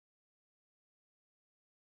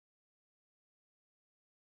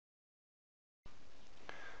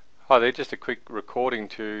Hi there, just a quick recording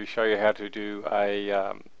to show you how to do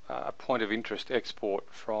a point of interest export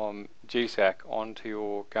from GSAK onto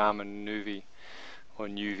your Garmin NUVI, or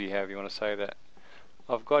NUVI, however you want to say that.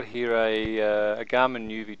 I've got here a Garmin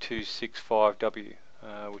NUVI 265W,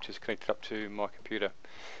 which is connected up to my computer.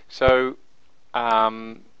 So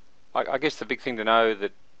I guess the big thing to know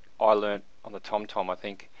that I learnt on the TomTom, I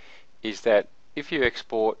think, is that if you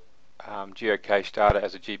export geocache data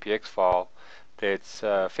as a GPX file, there's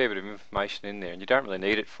a fair bit of information in there, and you don't really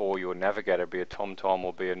need it for your navigator, be a TomTom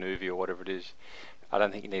or be a NUVI or whatever it is. I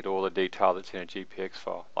don't think you need all the detail that's in a GPX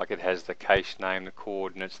file. Like, it has the cache name, the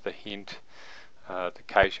coordinates, the hint, the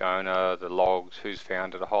cache owner, the logs, who's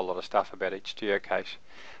found it, a whole lot of stuff about each geocache.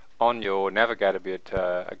 On your navigator, be it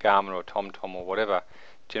a Garmin or a TomTom or whatever,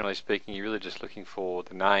 generally speaking, you're really just looking for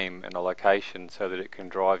the name and the location so that it can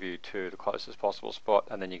drive you to the closest possible spot,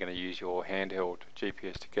 and then you're going to use your handheld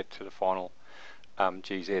GPS to get to the final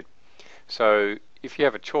GZ. So if you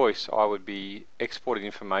have a choice, I would be exporting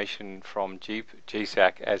information from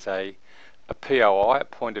GSAK as a POI, a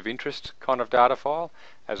point of interest kind of data file,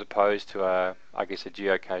 as opposed to I guess a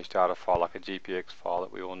geocache data file like a GPX file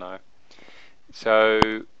that we all know. So,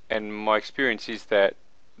 and my experience is that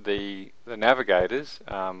the navigators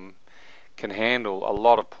can handle a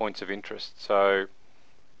lot of points of interest. So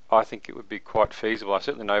I think it would be quite feasible. I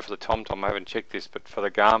certainly know for the TomTom, I haven't checked this, but for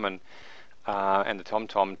the Garmin and the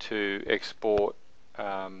TomTom, to export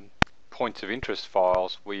points of interest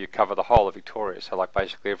files where you cover the whole of Victoria. So like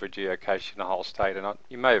basically every geocache in the whole state, and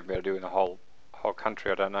you may be able to do it in the whole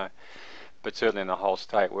country, I don't know, but certainly in the whole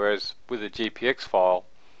state. Whereas with a GPX file,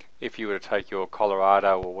 if you were to take your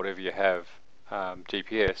Colorado or whatever you have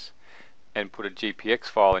GPS and put a GPX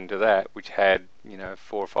file into that, which had 4,000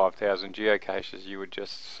 or 5,000 geocaches, you would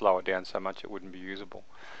just slow it down so much it wouldn't be usable.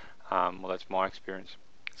 Well, that's my experience.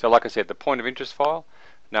 So like I said, the point of interest file,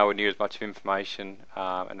 nowhere near as much of information,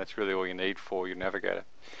 and that's really all you need for your navigator.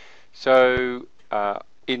 So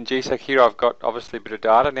in GSAK here, I've got obviously a bit of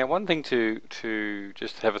data. Now, one thing to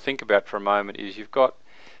just have a think about for a moment is you've got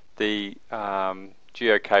the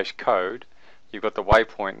geocache code, you've got the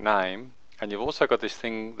waypoint name, and you've also got this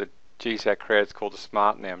thing that GSAK creates called the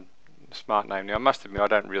smart name. Now, I must admit, I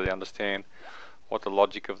don't really understand what the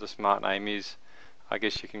logic of the smart name is. I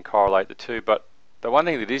guess you can correlate the two, but the one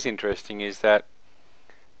thing that is interesting is that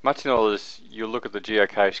much in all this, you look at the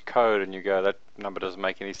geocache code and you go, that number doesn't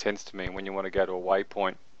make any sense to me. And when you want to go to a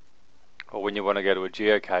waypoint or when you want to go to a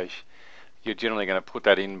geocache, you're generally going to put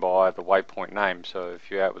that in by the waypoint name. So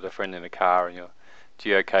if you're out with a friend in a car and you're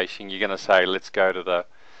geocaching, you're going to say, let's go to the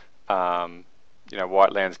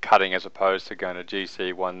Whitelands cutting, as opposed to going to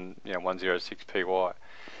GC 106 PY.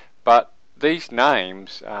 But these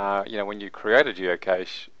names, when you create a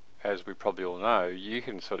geocache, as we probably all know, you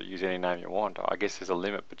can sort of use any name you want. I guess there's a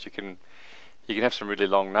limit, but you can have some really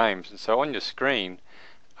long names. And so on your screen,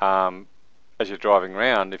 as you're driving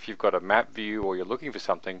around, if you've got a map view or you're looking for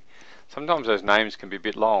something, sometimes those names can be a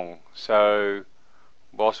bit long. So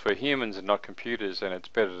whilst we're humans and not computers, and it's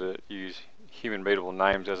better to use human readable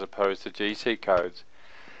names as opposed to GC codes,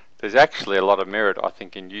 there's actually a lot of merit, I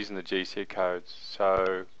think, in using the GC codes.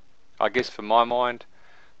 So I guess for my mind,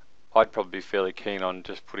 I'd probably be fairly keen on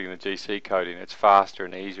just putting the GC code in. It's faster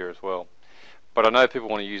and easier as well. But I know people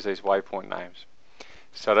want to use these waypoint names.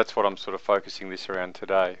 So that's what I'm sort of focusing this around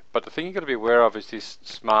today. But the thing you've got to be aware of is this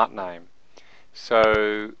smart name.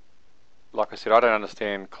 So, like I said, I don't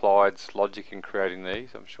understand Clyde's logic in creating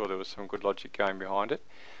these. I'm sure there was some good logic going behind it.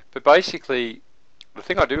 But basically, the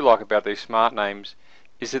thing I do like about these smart names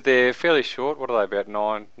is that they're fairly short. What are they, about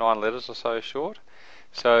nine letters or so short?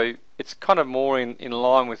 So it's kind of more in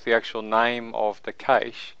line with the actual name of the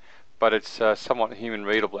cache, but it's somewhat human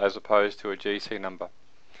readable as opposed to a GC number.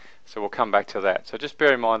 So we'll come back to that. So just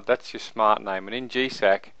bear in mind that's your smart name, and in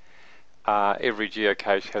GSAK, every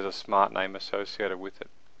geocache has a smart name associated with it.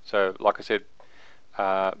 So like I said,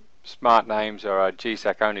 smart names are a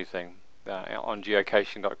GSAK only thing. On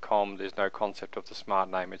geocaching.com, there's no concept of the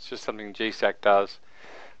smart name. It's just something GSAK does.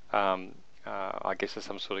 I guess there's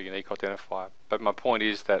some sort of unique identifier. But my point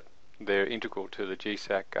is that they're integral to the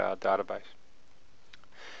GSAK database.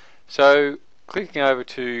 So clicking over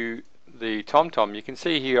to the TomTom, you can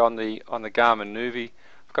see here on the Garmin NUVI,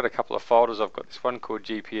 I've got a couple of folders. I've got this one called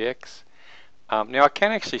GPX. Now I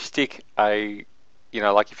can actually stick like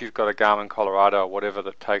if you've got a Garmin Colorado or whatever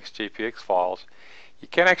that takes GPX files, you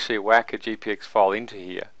can actually whack a GPX file into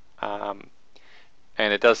here, and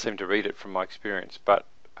it does seem to read it from my experience. But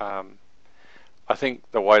I think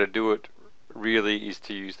the way to do it really is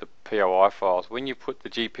to use the POI files. When you put the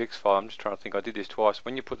GPX file, I'm just trying to think, I did this twice.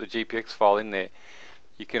 When you put the GPX file in there,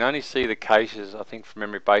 you can only see the caches, I think from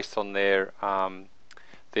memory, based on their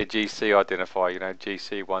GC identifier, you know,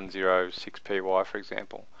 GC106PY for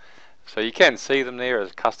example. So you can see them there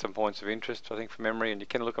as custom points of interest, I think from memory, and you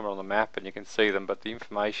can look them on the map and you can see them, but the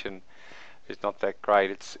information is not that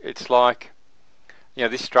great. It's like, you know,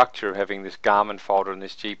 this structure of having this Garmin folder and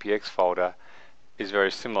this GPX folder is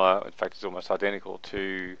very similar, in fact it's almost identical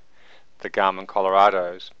to the Garmin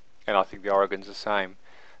Colorados, and I think the Oregon's the same.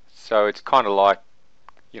 So it's kind of like,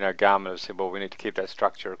 you know, Garmin have said, well, we need to keep that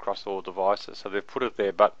structure across all devices, so they've put it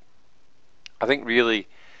there. But I think really,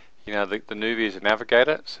 you know, the NUVI is a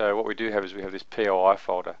navigator, so what we do have is we have this POI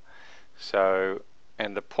folder. So,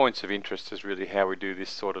 and the points of interest is really how we do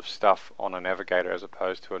this sort of stuff on a navigator as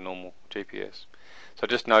opposed to a normal GPS. So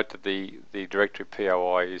just note that the directory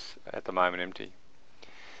POI is at the moment empty.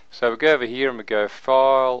 So we go over here and we go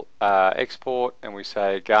File, Export, and we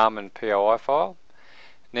say Garmin POI file.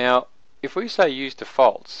 Now, if we say Use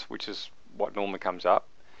Defaults, which is what normally comes up,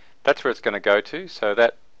 that's where it's going to go to. So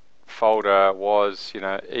that folder was, you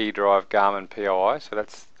know, E drive Garmin POI, so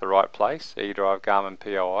that's the right place, E drive Garmin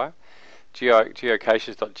POI.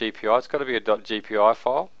 Geocaches.gpi, it's got to be a .gpi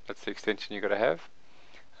file, that's the extension you've got to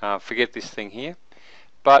have. Forget this thing here.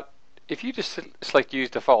 But if you just select Use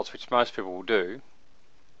Defaults, which most people will do,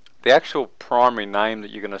 the actual primary name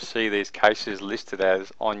that you're going to see these caches listed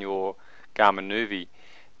as on your Garmin NUVI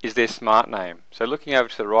is their smart name. So looking over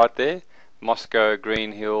to the right there, Moscow,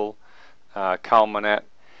 Green Hill, Culminat,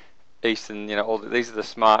 Eastern, you know, these are the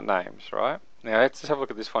smart names, right? Now let's just have a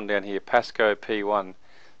look at this one down here, Pasco P1.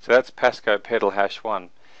 So that's Pasco pedal #1.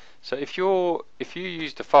 So if you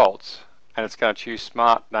use defaults and it's going to choose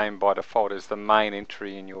smart name by default as the main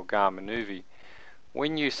entry in your Garmin NUVI,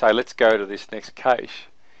 when you say let's go to this next cache,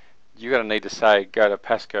 you're going to need to say go to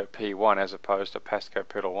Pasco P1 as opposed to Pasco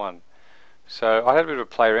pedal 1. So I had a bit of a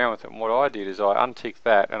play around with it, and what I did is I unticked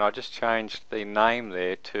that and I just changed the name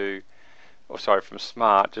there to, or sorry, from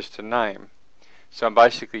smart just to name. So I'm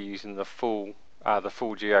basically using the full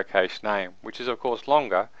geocache name, which is of course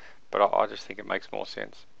longer, but I just think it makes more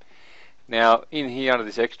sense. Now in here under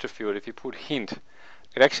this extra field, if you put hint,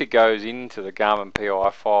 it actually goes into the Garmin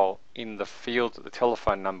POI file in the field that the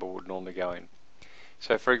telephone number would normally go in.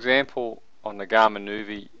 So for example, on the Garmin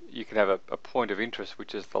NUVI, you can have a point of interest,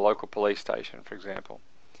 which is the local police station, for example.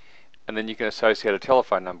 And then you can associate a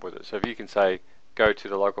telephone number with it. So if you can say, go to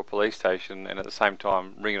the local police station, and at the same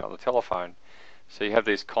time ring it on the telephone. So you have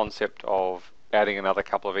this concept of adding another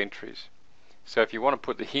couple of entries. So if you want to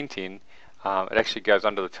put the hint in, it actually goes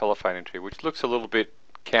under the telephone entry, which looks a little bit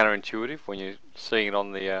counterintuitive when you're seeing it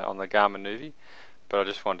on the Garmin NUVI, but I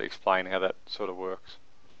just wanted to explain how that sort of works.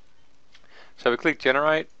 So we click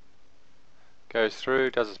generate, goes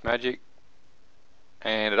through, does its magic,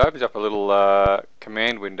 and it opens up a little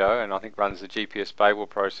command window, and I think runs the GPS Babel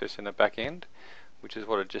process in the back end, which is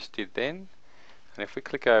what it just did then. And if we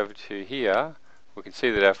click over to here, we can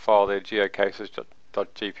see that our file there,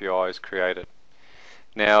 geocaches.gpi, is created.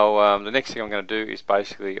 Now the next thing I'm going to do is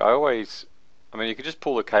basically, I mean you could just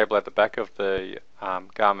pull the cable out the back of the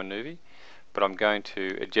Garmin NUVI, but I'm going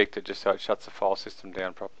to eject it just so it shuts the file system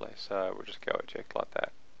down properly. So we'll just go eject like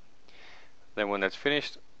that. Then when that's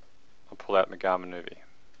finished, I'll pull out my Garmin NUVI.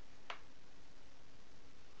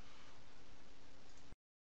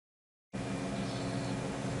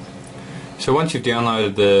 So once you've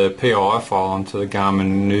downloaded the POI file onto the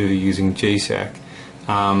Garmin NUVI using GSAK,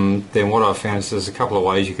 then what I've found is there's a couple of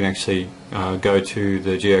ways you can actually go to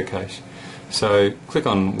the geocache. So click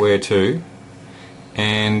on Where To,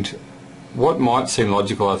 and what might seem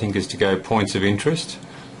logical, I think, is to go points of interest.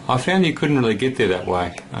 I found you couldn't really get there that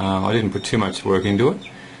way. I didn't put too much work into it,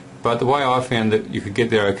 but the way I found that you could get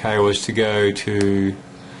there okay was to go to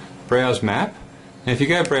Browse Map. And if you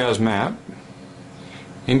go Browse Map,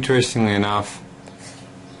 interestingly enough,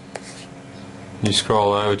 you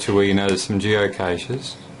scroll over to where you know there's some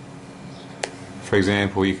geocaches. For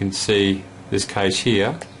example, you can see this cache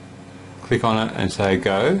here. Click on it and say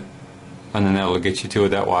go, and then that'll get you to it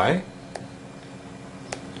that way.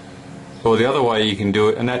 Or the other way you can do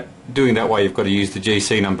it, and doing that way you've got to use the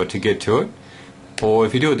GC number to get to it. Or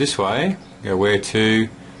if you do it this way, go Where To,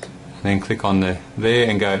 and then click on there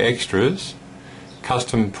and go Extras,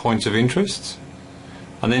 Custom Points of Interest,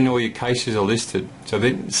 and then all your caches are listed. So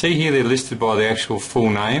see here they're listed by the actual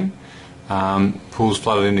full name, pools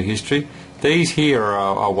flooded into history. These here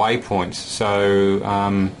are waypoints, so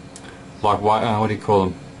like what do you call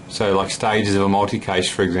them? So like stages of a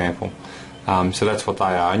multi-cache, for example. So that's what they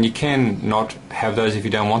are, and you can not have those if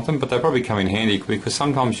you don't want them, but they probably come in handy because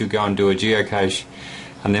sometimes you go and do a geocache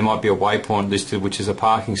and there might be a waypoint listed which is a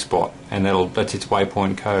parking spot, and that's its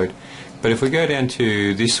waypoint code. But if we go down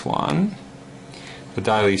to this one, the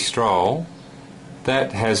daily stroll,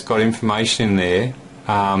 that has got information in there,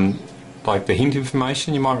 like the hint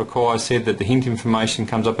information. You might recall I said that the hint information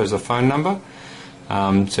comes up as a phone number.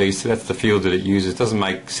 So you see that's the field that it uses. It doesn't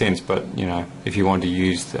make sense, but you know, if you want to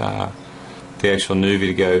use the actual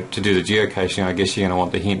NUVI to do the geocaching, I guess you're going to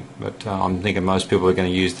want the hint. But I'm thinking most people are going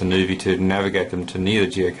to use the NUVI to navigate them to near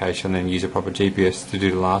the geocache, and then use a proper GPS to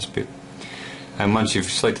do the last bit. And once you've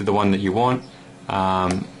selected the one that you want,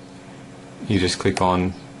 you just click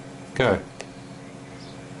on go.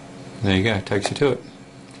 There you go, it takes you to it.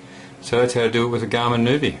 So that's how to do it with a Garmin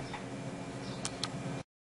NUVI.